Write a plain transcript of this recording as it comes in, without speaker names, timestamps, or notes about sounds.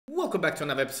Welcome back to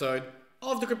another episode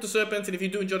of the Crypto Serpents, and if you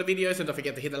do enjoy the videos, then don't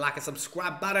forget to hit the like and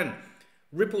subscribe button.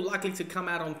 Ripple likely to come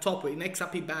out on top in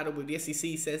XRP battle with the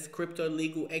SEC, says crypto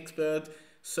legal expert.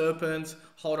 Serpents,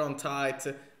 hold on tight.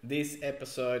 This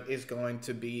episode is going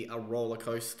to be a roller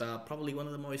coaster, probably one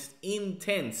of the most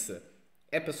intense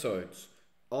episodes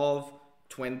of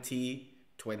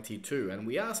 2022. And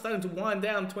we are starting to wind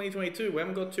down 2022. We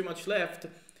haven't got too much left,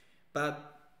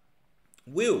 but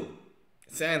will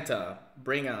Santa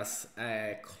bring us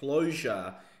a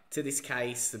closure to this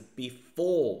case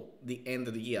before the end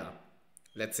of the year?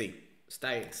 Let's see.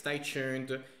 Stay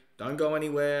tuned. Don't go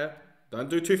anywhere. Don't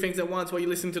do two things at once while you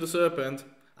listen to the Serpent.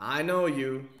 I know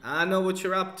you. I know what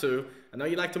you're up to. I know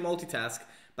you like to multitask,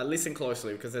 but listen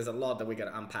closely because there's a lot that we got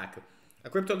to unpack. A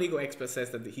crypto legal expert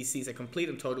says that he sees a complete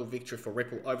and total victory for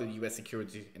Ripple over the US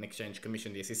Securities and Exchange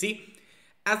Commission, the SEC,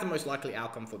 as the most likely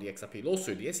outcome for the XRP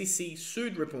lawsuit. The SEC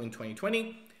sued Ripple in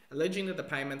 2020, alleging that the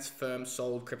payments firm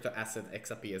sold crypto asset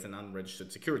XRP as an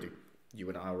unregistered security. You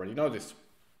and I already know this.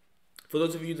 For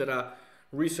those of you that are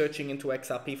researching into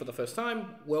XRP for the first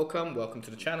time, welcome to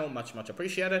the channel. Much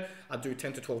appreciated. I do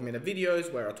 10 to 12 minute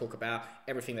videos where I talk about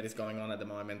everything that is going on at the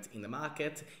moment in the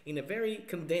market in a very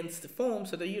condensed form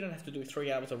so that you don't have to do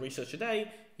 3 hours of research a day.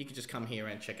 You can just come here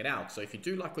and check it out. So if you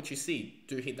do like what you see,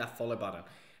 do hit that follow button.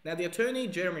 Now, the attorney,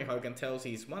 Jeremy Hogan, tells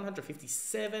his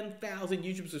 157,000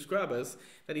 YouTube subscribers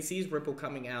that he sees Ripple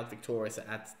coming out victorious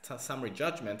at summary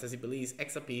judgment as he believes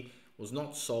XRP was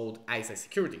not sold as a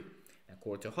security.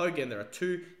 According to Hogan, there are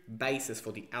two bases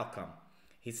for the outcome.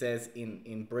 He says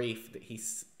in brief that he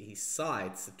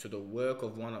cites to the work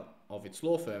of one of its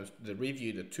law firms that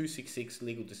reviewed the 266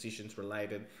 legal decisions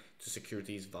related to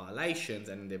securities violations,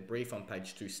 and in their brief on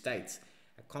page 2 states,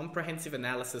 a comprehensive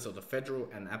analysis of the federal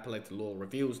and appellate law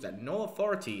reveals that no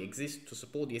authority exists to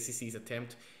support the SEC's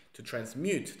attempt to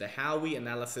transmute the Howey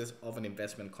analysis of an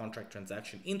investment contract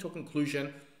transaction into a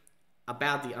conclusion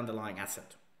about the underlying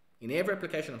asset. In every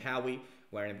application of Howey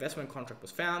where an investment contract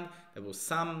was found, there was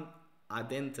some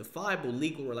identifiable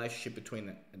legal relationship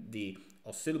between the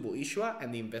oscillable issuer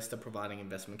and the investor providing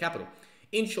investment capital.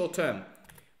 In short term,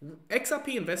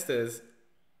 XRP investors,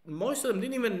 most of them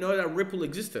didn't even know that Ripple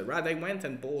existed, right? They went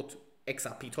and bought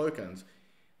XRP tokens.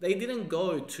 They didn't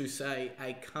go to, say,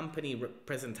 a company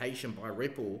presentation by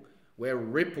Ripple where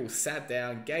Ripple sat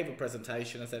down, gave a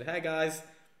presentation and said, hey guys,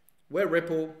 we're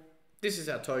Ripple, this is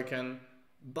our token,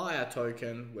 buy our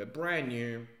token, we're brand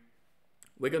new,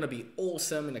 we're going to be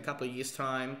awesome in a couple of years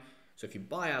time, so if you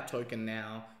buy our token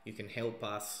now, you can help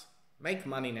us make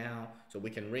money now so we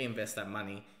can reinvest that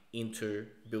money into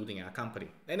building our company.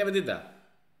 They never did that.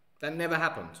 That never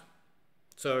happened.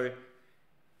 So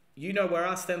you know where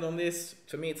I stand on this.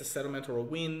 To me, it's a settlement or a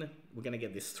win. We're going to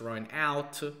get this thrown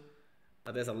out,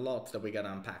 but there's a lot that we got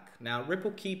to unpack. Now,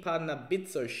 Ripple key partner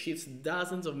Bitso shifts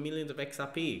dozens of millions of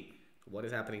XRP. What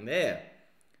is happening there?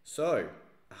 So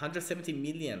 170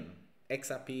 million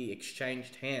XRP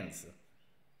exchanged hands,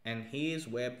 and here's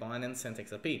where Binance sent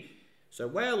XRP. So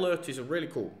Whale Alert is really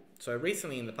cool. So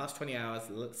recently, in the past 20 hours,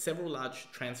 several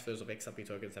large transfers of XRP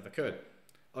tokens have occurred.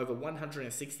 Over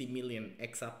 160 million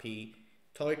XRP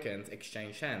tokens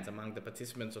exchanged hands among the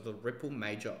participants of the Ripple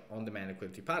major on-demand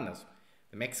liquidity partners,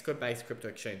 the Mexico-based crypto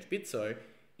exchange Bitso,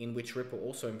 in which Ripple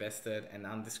also invested an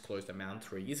undisclosed amount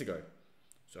 3 years ago.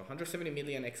 So 170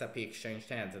 million XRP exchanged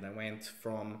hands, and they went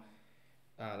from,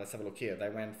 let's have a look here. They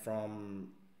went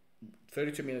from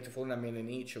 32 million to 49 million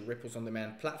each of Ripple's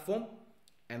on-demand platform,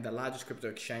 and the largest crypto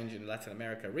exchange in the Latin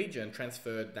America region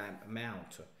transferred that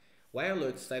amount. Whale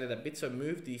Alert stated that Bitso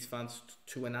moved these funds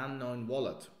to an unknown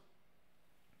wallet.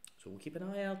 So we'll keep an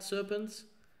eye out, Serpents.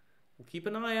 We'll keep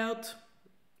an eye out.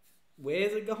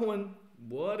 Where's it going?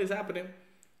 What is happening?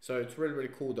 So it's really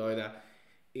cool though that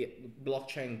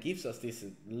blockchain gives us this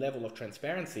level of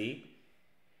transparency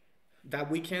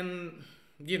that we can,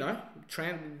 you know,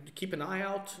 keep an eye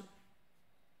out.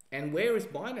 And where is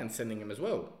Binance sending them as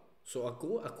well? So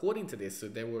according to this,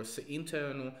 there were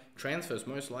internal transfers.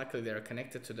 Most likely they are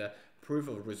connected to the proof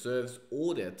of reserves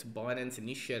audit Binance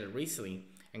initiated recently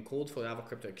and called for other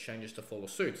crypto exchanges to follow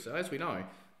suit. So as we know,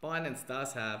 Binance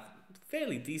does have a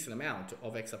fairly decent amount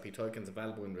of XRP tokens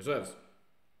available in reserves.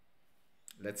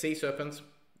 Let's see, Serpents.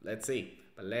 Let's see.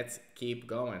 But let's keep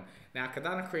going. Now,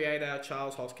 Cardano creator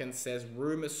Charles Hoskins says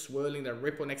rumors swirling that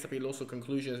Ripple and XRP lawsuit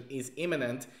conclusion is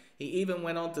imminent. He even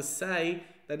went on to say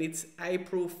that it's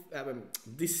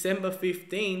December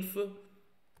 15th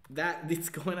that it's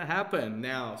going to happen.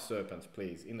 Now, Serpents,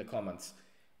 please, in the comments,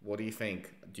 what do you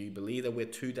think? Do you believe that we're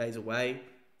 2 days away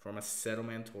from a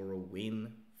settlement or a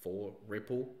win for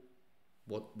Ripple?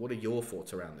 What are your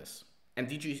thoughts around this? And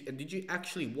did you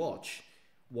actually watch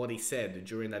what he said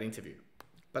during that interview.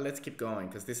 But let's keep going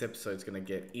because this episode is going to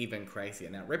get even crazier.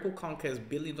 Now, Ripple conquers $1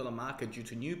 billion market due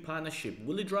to new partnership.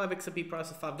 Will it drive XRP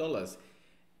price of $5?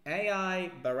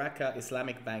 AI Baraka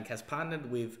Islamic Bank has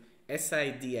partnered with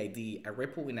SADAD, a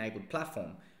Ripple-enabled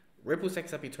platform. Ripple's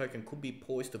XRP token could be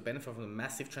poised to benefit from the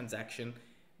massive transaction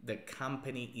the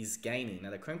company is gaining.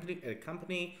 Now, the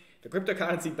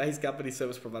cryptocurrency-based company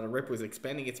service provider Ripple is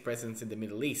expanding its presence in the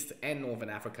Middle East and Northern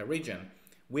Africa region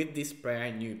with this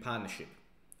brand new partnership.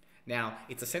 Now,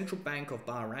 it's a central bank of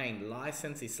Bahrain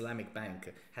licensed Islamic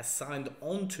bank has signed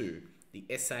onto the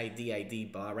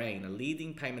SADAD Bahrain, a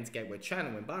leading payments gateway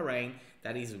channel in Bahrain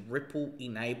that is Ripple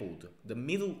enabled. The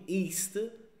Middle East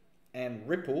and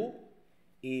Ripple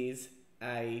is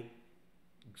a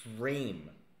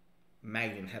dream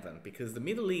made in heaven, because the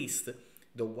Middle East,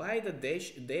 the way that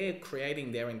they're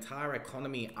creating their entire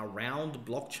economy around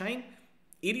blockchain,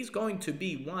 it is going to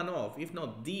be one of, if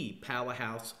not the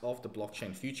powerhouse of the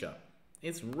blockchain future.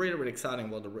 It's really, really exciting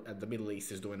what the Middle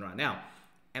East is doing right now.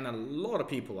 And a lot of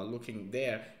people are looking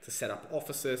there to set up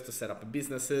offices, to set up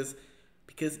businesses,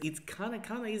 because it's kind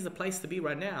of is the place to be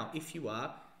right now if you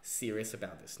are serious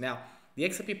about this. Now, the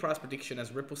XRP price prediction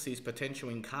as Ripple sees potential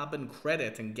in carbon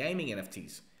credit and gaming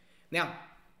NFTs. Now,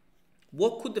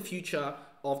 what could the future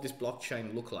of this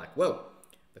blockchain look like? Well,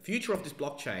 the future of this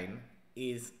blockchain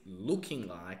is looking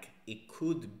like it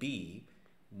could be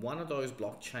one of those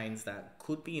blockchains that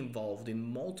could be involved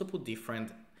in multiple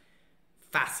different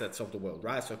facets of the world,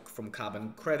 right? So from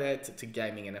carbon credit to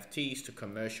gaming NFTs to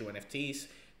commercial NFTs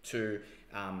to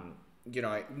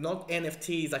not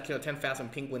NFTs like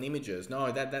 10,000 penguin images.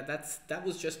 No, that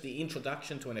was just the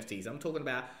introduction to NFTs. I'm talking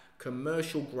about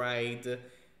commercial grade,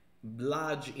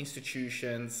 large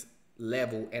institutions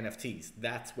level NFTs.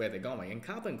 That's where they're going. And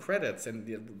carbon credits and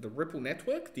the Ripple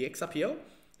network, the XRPL,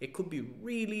 it could be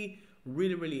really,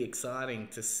 really, really exciting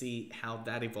to see how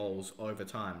that evolves over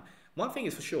time. One thing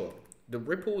is for sure, the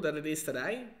Ripple that it is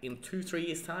today, in 2-3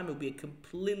 years time, it'll be a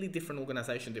completely different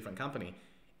organization, different company.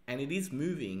 And it is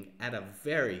moving at a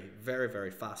very, very,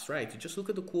 very fast rate. You just look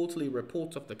at the quarterly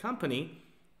reports of the company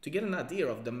to get an idea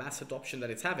of the mass adoption that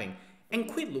it's having. And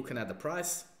quit looking at the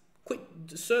price.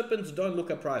 Serpents don't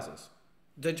look at prices.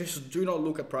 They just do not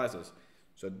look at prices.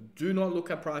 So do not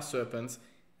look at price, serpents.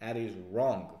 That is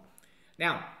wrong.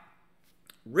 Now,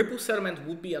 Ripple settlement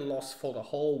would be a loss for the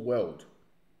whole world,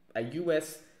 a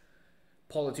US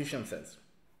politician says.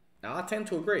 Now, I tend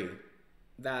to agree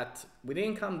that we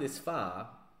didn't come this far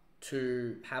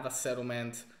to have a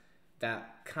settlement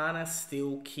that kind of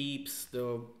still keeps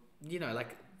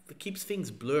keeps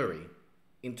things blurry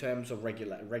in terms of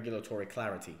regulatory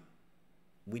clarity.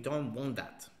 We don't want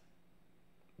that.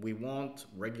 We want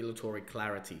regulatory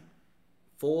clarity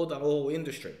for the whole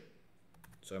industry.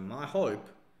 So my hope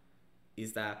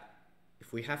is that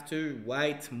if we have to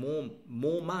wait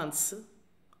more months,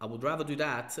 I would rather do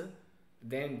that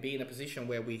than be in a position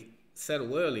where we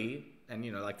settle early and,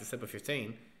 like December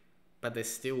 15, but there's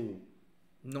still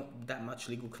not that much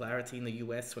legal clarity in the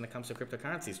US when it comes to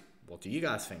cryptocurrencies. What do you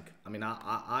guys think? I mean,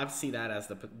 I see that as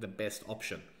the best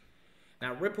option.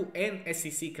 Now, Ripple and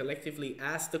SEC collectively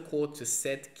asked the court to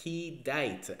set key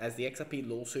date as the XRP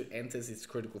lawsuit enters its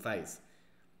critical phase.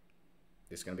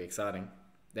 This is going to be exciting.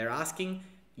 They're asking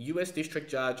US District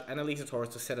Judge Annalisa Torres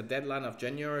to set a deadline of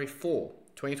January 4,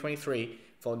 2023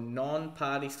 for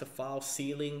non-parties to file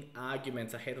sealing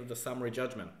arguments ahead of the summary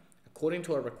judgment, according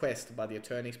to a request by the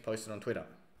attorneys posted on Twitter.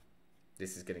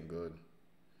 This is getting good.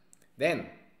 Then,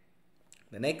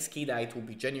 the next key date will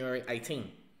be January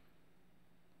 18,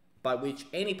 by which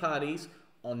any parties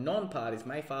or non-parties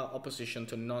may file opposition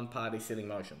to non-party sealing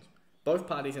motions. Both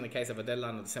parties in the case of a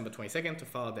deadline of December 22nd to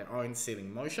file their own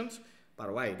sealing motions. By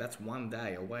the way, that's 1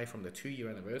 day away from the 2-year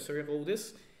anniversary of all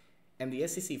this. And the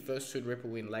SEC first sued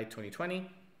Ripple in late 2020.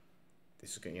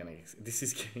 This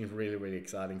is getting really, really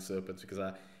exciting, serpents,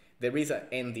 because there is an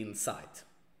end in sight.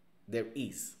 There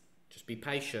is. Just be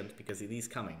patient because it is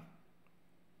coming.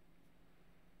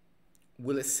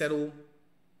 Will it settle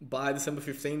by December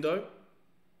 15 though?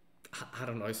 I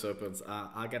don't know, serpents.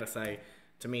 I gotta say,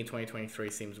 to me, 2023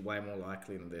 seems way more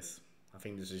likely than this. I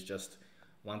think this is just,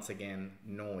 once again,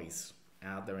 noise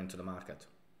out there into the market.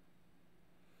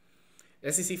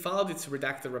 The SEC filed its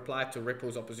redacted reply to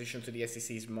Ripple's opposition to the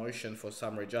SEC's motion for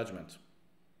summary judgment.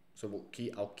 So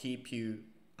I'll keep you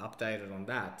updated on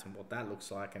that and what that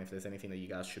looks like, and if there's anything that you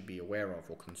guys should be aware of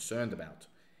or concerned about.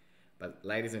 But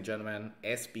ladies and gentlemen,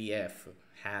 SBF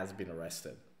has been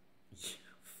arrested.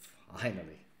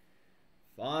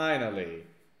 Finally.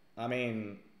 I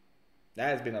mean, that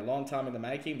has been a long time in the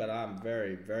making, but I'm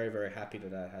very, very, very happy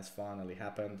that that has finally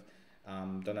happened.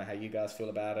 Don't know how you guys feel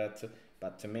about it.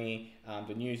 But to me,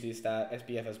 the news is that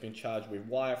SBF has been charged with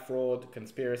wire fraud,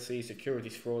 conspiracy,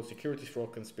 securities fraud,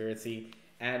 conspiracy,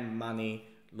 and money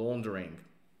laundering.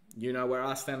 You know where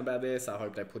I stand about this. I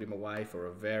hope they put him away for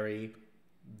a very,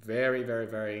 very, very,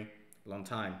 very long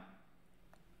time.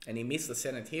 And he missed the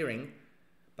Senate hearing,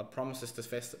 but promises to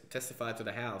testify to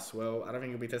the House. Well, I don't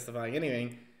think he'll be testifying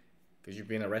anything because you've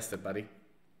been arrested, buddy.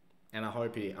 And I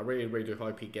really, really do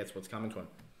hope he gets what's coming to him.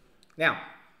 Now,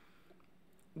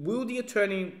 will the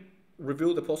attorney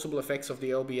reveal the possible effects of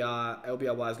the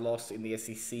LBRY's loss in the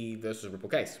SEC versus Ripple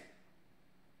case?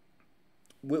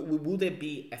 Will there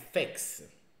be effects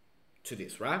to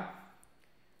this, right?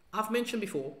 I've mentioned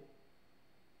before,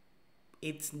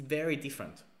 it's very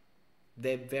different.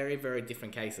 They're very, very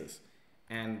different cases.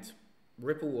 And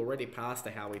Ripple already passed the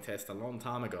Howey test a long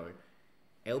time ago.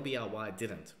 LBRY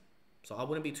didn't. So I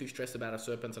wouldn't be too stressed about it,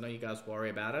 Serpents. I know you guys worry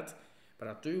about it. But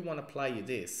I do want to play you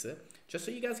this, just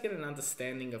so you guys get an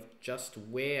understanding of just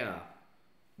where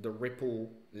the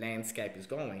Ripple landscape is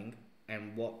going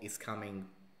and what is coming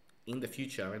in the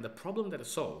future and the problem that it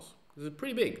solves. This is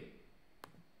pretty big.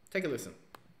 Take a listen.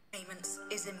 Payments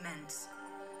is immense.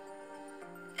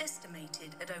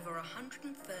 Estimated at over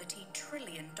 $130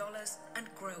 trillion and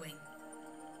growing.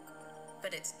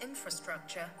 But its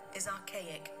infrastructure is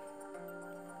archaic.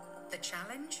 The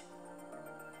challenge?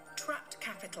 Trapped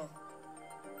capital.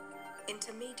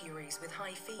 Intermediaries with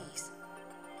high fees,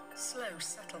 slow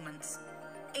settlements,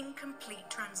 incomplete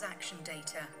transaction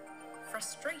data,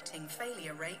 frustrating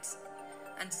failure rates,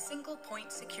 and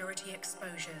single-point security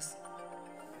exposures.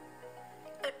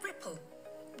 At Ripple,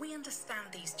 we understand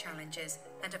these challenges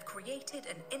and have created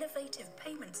an innovative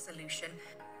payment solution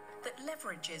that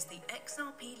leverages the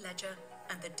XRP ledger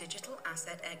and the digital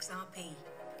asset XRP.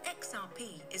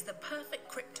 XRP is the perfect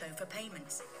crypto for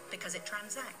payments because it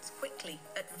transacts quickly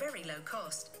at very low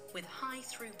cost with high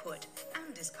throughput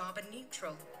and is carbon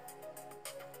neutral.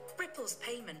 Ripple's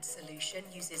payment solution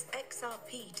uses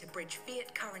XRP to bridge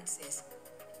fiat currencies,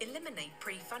 eliminate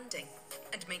pre-funding,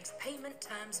 and makes payment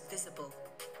terms visible,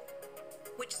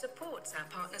 which supports our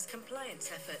partners' compliance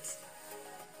efforts.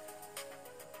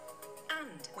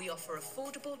 And we offer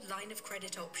affordable line of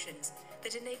credit options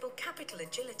that enable capital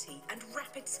agility and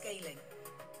rapid scaling.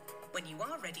 When you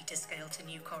are ready to scale to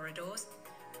new corridors,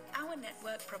 our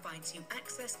network provides you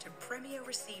access to premier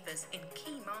receivers in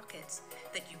key markets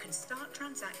that you can start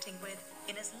transacting with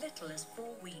in as little as 4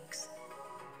 weeks.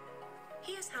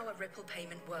 Here's how a Ripple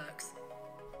payment works.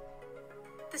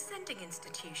 The sending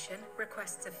institution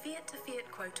requests a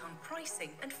fiat-to-fiat quote on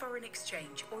pricing and foreign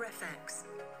exchange, or FX.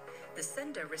 The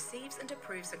sender receives and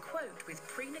approves a quote with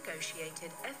pre-negotiated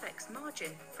FX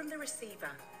margin from the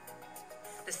receiver.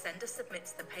 The sender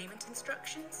submits the payment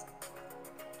instructions.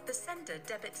 The sender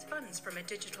debits funds from a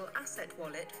digital asset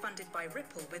wallet funded by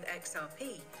Ripple with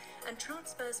XRP and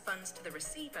transfers funds to the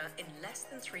receiver in less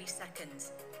than 3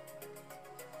 seconds.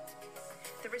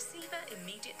 The receiver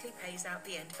immediately pays out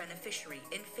the end beneficiary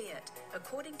in fiat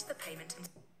according to the payment.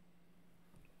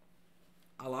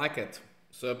 I like it.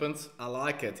 Serpents, I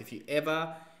like it. If you're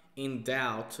ever in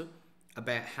doubt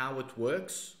about how it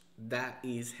works, that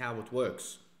is how it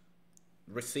works.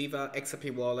 Receiver,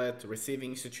 XRP wallet, receiving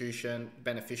institution,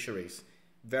 beneficiaries.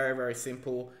 Very, very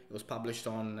simple. It was published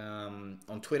on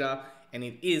Twitter, and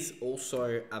it is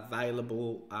also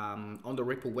available on the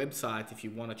Ripple website if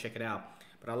you want to check it out.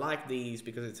 But I like these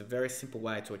because it's a very simple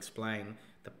way to explain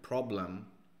the problem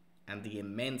and the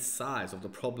immense size of the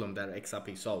problem that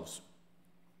XRP solves.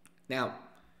 Now,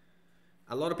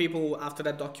 a lot of people after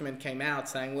that document came out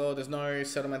saying, well, there's no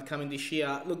settlement coming this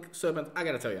year. Look, Serpent, I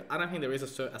gotta tell you, I don't think there is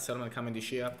a settlement coming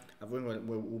this year.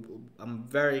 I'm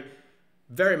very,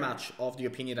 very much of the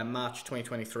opinion that March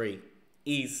 2023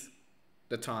 is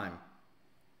the time.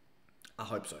 I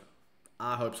hope so.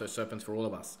 I hope so, Serpents, for all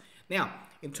of us. Now,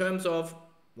 in terms of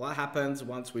what happens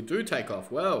once we do take off,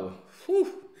 well,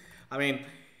 I mean,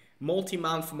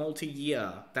 multi-month,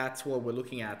 multi-year, that's what we're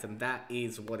looking at, and that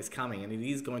is what is coming, and it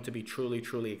is going to be truly,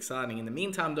 truly exciting. In the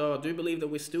meantime, though, I do believe that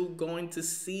we're still going to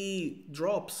see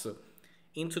drops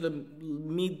into the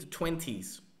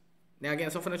mid-20s. Now, again,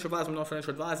 it's not financial advisor, I'm not a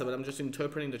financial advisor, but I'm just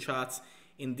interpreting the charts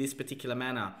in this particular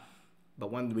manner.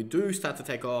 But when we do start to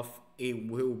take off, it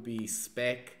will be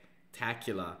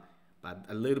spectacular. But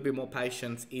a little bit more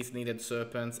patience is needed,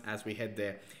 Serpents, as we head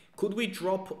there. Could we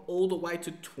drop all the way to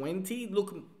 20?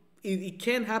 Look, it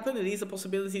can happen. It is a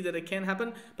possibility that it can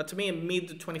happen. But to me, a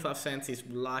mid 25 cents is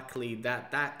likely.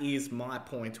 That is my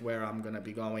point where I'm going to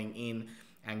be going in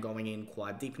and going in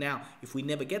quite deep. Now, if we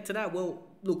never get to that, well,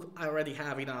 look, I already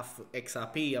have enough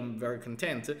XRP. I'm very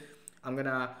content. I'm going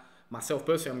to myself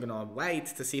personally, I'm going to wait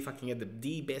to see if I can get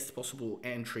the best possible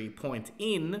entry point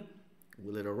in.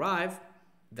 Will it arrive?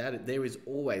 That there is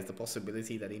always the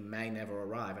possibility that it may never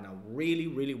arrive, and I really,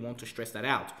 really want to stress that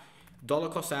out. Dollar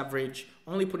cost average,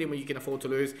 only put in what you can afford to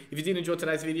lose. If you did enjoy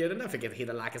today's video, then don't forget to hit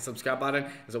the like and subscribe button.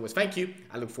 As always, thank you.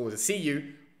 I look forward to see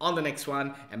you on the next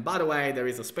one. And by the way, there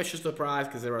is a special surprise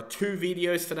because there are 2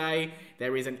 videos today.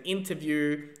 There is an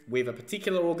interview with a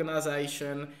particular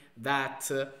organization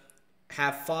that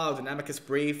have filed an amicus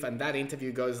brief, and that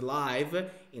interview goes live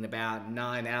in about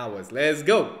 9 hours. Let's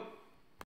go.